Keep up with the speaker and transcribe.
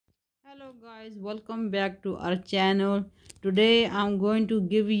Hello guys, welcome back to our channel. Today I'm going to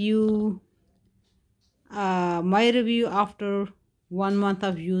give you my review after 1 month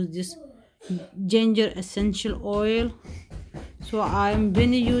of use this ginger essential oil. So I've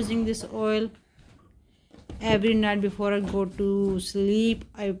been using this oil every night before I go to sleep.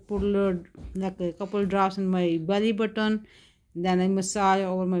 I put like a couple drops in my belly button, then I massage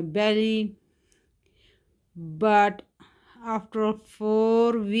over my belly. But after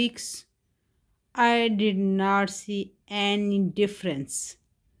 4 weeks I did not see any difference.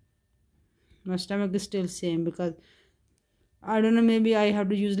 My stomach is still same because I don't know, maybe I have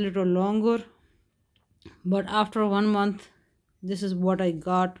to use a little longer, but after 1 month this is what I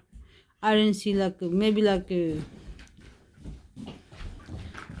got. I didn't see maybe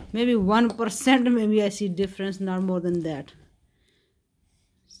 1%, maybe I see difference, not more than that.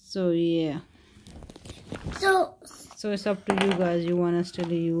 So yeah, so it's up to you guys. You want to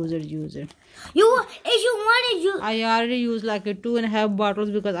still use it, use it. If you want to use, I already used like 2.5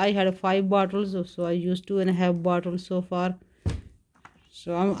 bottles because I had 5 bottles, so I used 2.5 bottles so far.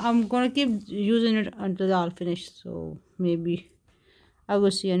 So I'm gonna keep using it until I'll finish. So maybe I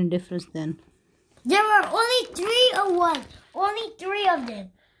will see any difference then. There were only 3 or 1. Only 3 of them.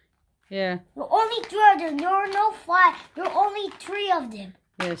 Yeah. Only 3 of them. There were no 5. There were only 3 of them.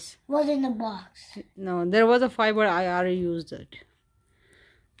 Yes. Was in the box. No, there was a 5, but I already used it.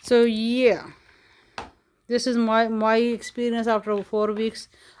 So yeah, this is my experience after 4 weeks.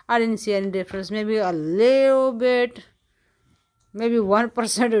 I didn't see any difference. Maybe a little bit, maybe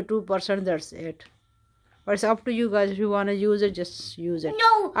 1% or 2%. That's it. But it's up to you guys. If you want to use it, just use it.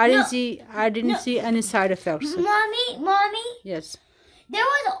 No, I didn't see any side effects. Mommy. Yes. There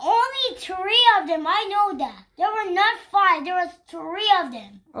was only 3 of them. I know that. There were not 5. There was 3 of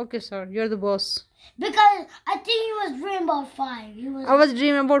them. Okay, sir. You're the boss. Because I think he was dreaming about 5. I was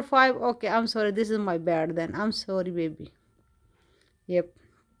dreaming about 5. Okay, I'm sorry. This is my bad then. I'm sorry, baby. Yep.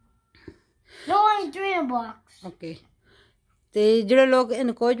 There were only 3 in the box. Okay. ते ਜਿਹੜੇ लोग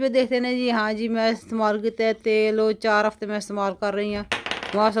इनकोज पे देखते हैं जी, हाँ जी मैं इस्तेमाल किया है तेल, 4 हफ्ते में इस्तेमाल कर रही हूँ,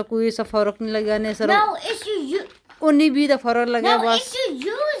 वहाँ से कोई सा फर्क नहीं लगा नहीं सर. उन्हीं भी तो फर्क लगा बस.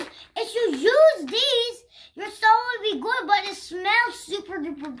 If you use these, your stomach will be good, but it smells super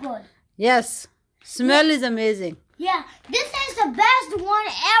duper good. Yes, smell is amazing. Yeah, this is the best one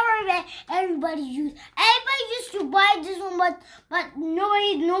ever that everybody used. Everybody used to buy this one, but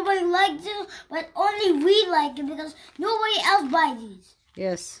nobody likes it. But only we like it because nobody else buys these.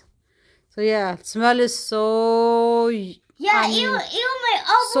 Yes. So yeah, smell is so. Yeah, even my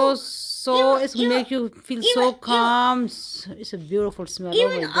elbow. So it makes you feel so calm. It's a beautiful smell.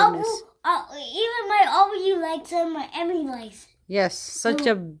 Even oh my goodness. Even my elbow likes it. My Emily likes it. Yes, such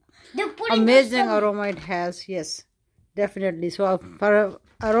a amazing aroma it has. Yes, definitely. So for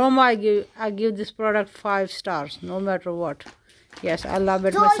aroma, I give this product 5 stars, no matter what. Yes, I love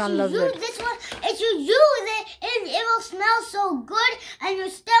it. So my son loves it. This one, if you use it will smell so good, and your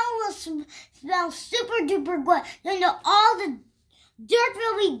stomach will smell super duper good. Then all the dirt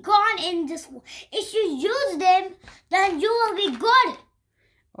will be gone in this one. If you use them, then you will be good.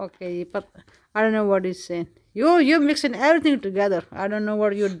 Okay, but I don't know what he's saying. You're mixing everything together. I don't know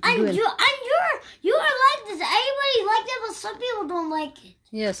what you're doing. You are like this. Everybody likes it, but some people don't like it.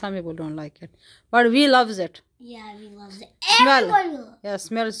 Yeah, some people don't like it, but we loves it. Yeah, we loves it. Smell. Everybody loves it. Yeah,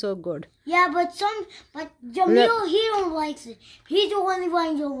 smells so good. Yeah, but Jamil, he don't likes it. He's the only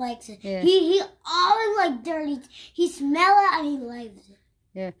one who don't likes it. Yeah. He always like dirty. He smell it and he likes it.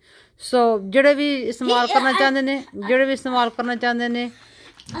 Yeah. So ਜਿਹੜੇ ਵੀ ਇਸਤੇਮਾਲ ਕਰਨਾ ਚਾਹੁੰਦੇ ਨੇ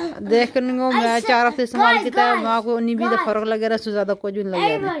देख कर मैं 4 हफ्ते इस्तेमाल किया है, माँ को उन्हीं भी तो फर्क लगे रहा, उससे ज़्यादा कुछ भी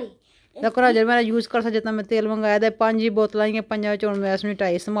नहीं लगा. देखो ना जब मैंने यूज़ कर सकता जितना मैं तेल मंगाया था 5 ही बोतल आई हैं, 5 चोड़ मैं इसमें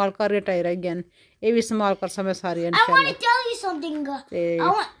 2.5 इस्तेमाल कर रही 2.5 रह गया. ये भी इस्तेमाल कर सकता मैं सारी इंशाल्लाह.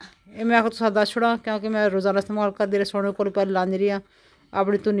 मैं आपको दस छोड़ा क्योंकि मैं रोज़ाना इस्तेमाल कर दे रही, सोने को पहले ला रही हूँ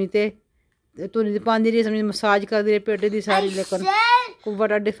अपनी धुनी ते पाँदी रही, समझ मसाज कर दे रही पेट दी सारी, लेकिन कोई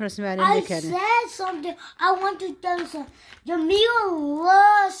बड़ा डिफरेंस मैं नहीं देखा है. I want to tell you something. Jamil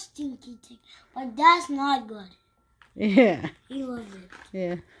loves stinky things, but that's not good. Yeah. He loves it.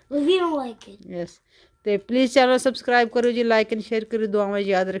 Yeah. But we don't like it. Yes. तो प्लीज़ चैनल सब्सक्राइब करो जी, लाइक एंड शेयर करो, दुआ में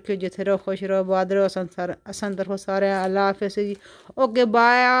याद रखियो. जिथे रहो खुश रहो, आबाद रहो, असन रहो सारे. अल्लाह हाफिज़ जी. Okay,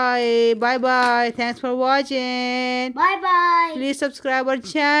 bye. Thanks for watching. Bye. Please subscribe our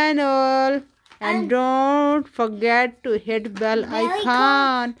channel. And don't forget to hit bell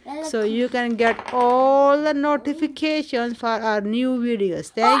icon so you can get all the notifications for our new videos.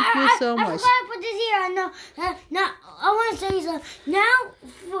 Thank you so much. I'm going to put this here. Now, I want to say something. Now,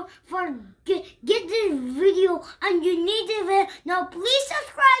 for get this video and you need it. Now, please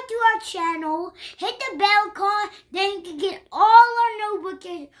subscribe to our channel, hit the bell icon, then you can get all our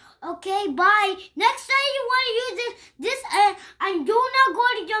notebooks. Okay, bye. Next time you want to use this and do not go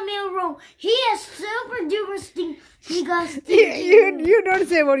to your mail room. He is super duper stink. You don't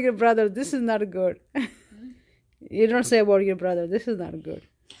say about your brother. This is not good. You don't say about your brother. This is not good.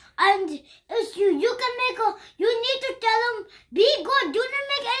 And if you can make you need to tell him, be good. Do not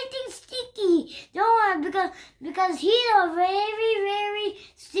make anything sticky. Don't worry, because he's a very, very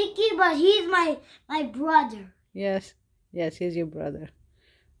sticky, but he's my brother. Yes, he's your brother.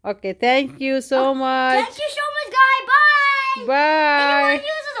 Okay, thank you so much. Thank you so much, guys. Bye. Bye. If you want to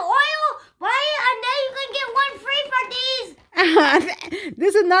use this oil, buy it, and then you can get one free for these.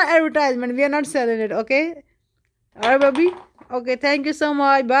 This is not advertisement. We are not selling it, okay? Alright, baby. Okay, thank you so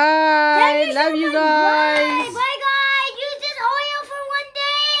much. Bye. Love you guys. Bye, guys. Use this oil for one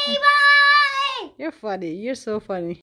day. Bye. You're funny. You're so funny.